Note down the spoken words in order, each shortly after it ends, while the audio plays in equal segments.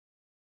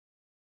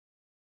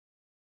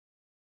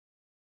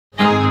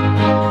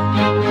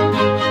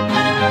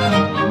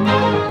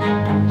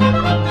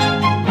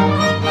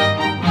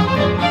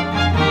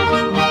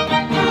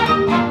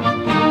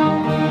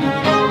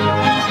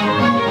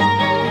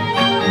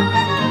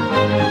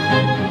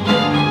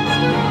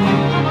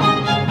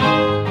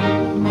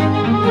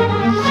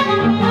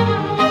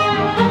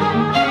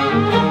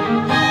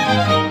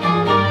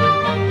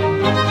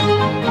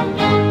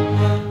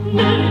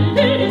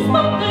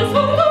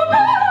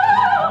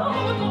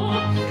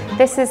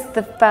This is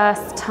the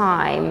first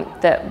time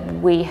that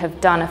we have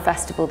done a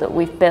festival that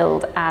we've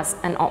billed as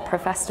an opera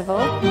festival.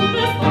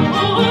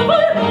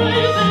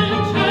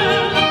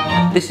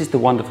 This is the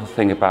wonderful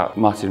thing about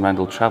Martin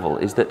Randall Travel,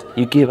 is that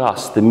you give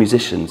us, the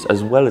musicians,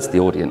 as well as the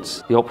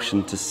audience, the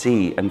option to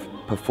see and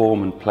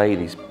perform and play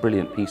these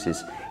brilliant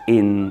pieces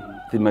in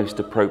the most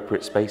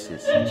appropriate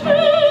spaces.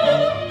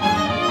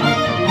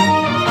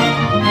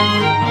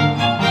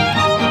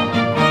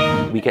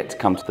 We get to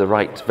come to the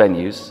right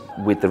venues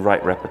with the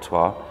right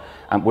repertoire,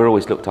 and we're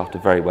always looked after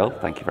very well,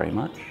 thank you very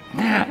much.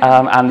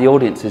 And the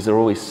audiences are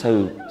always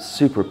so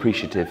super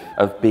appreciative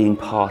of being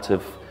part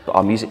of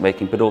our music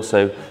making, but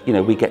also, you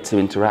know, we get to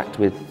interact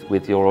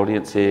with your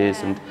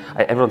audiences, and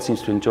everyone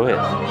seems to enjoy it.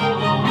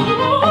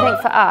 I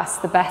think for us,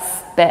 the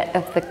best bit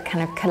of the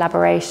kind of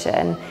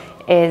collaboration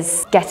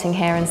is getting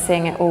here and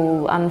seeing it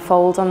all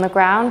unfold on the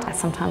ground. I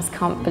sometimes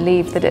can't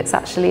believe that it's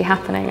actually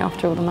happening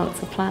after all the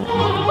months of planning.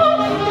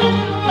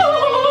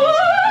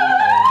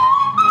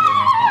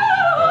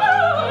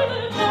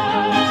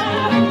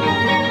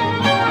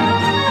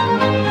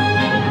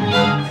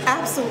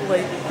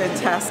 Absolutely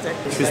fantastic.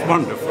 She's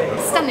wonderful.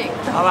 Stunning.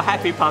 I'm a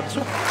happy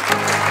puncher.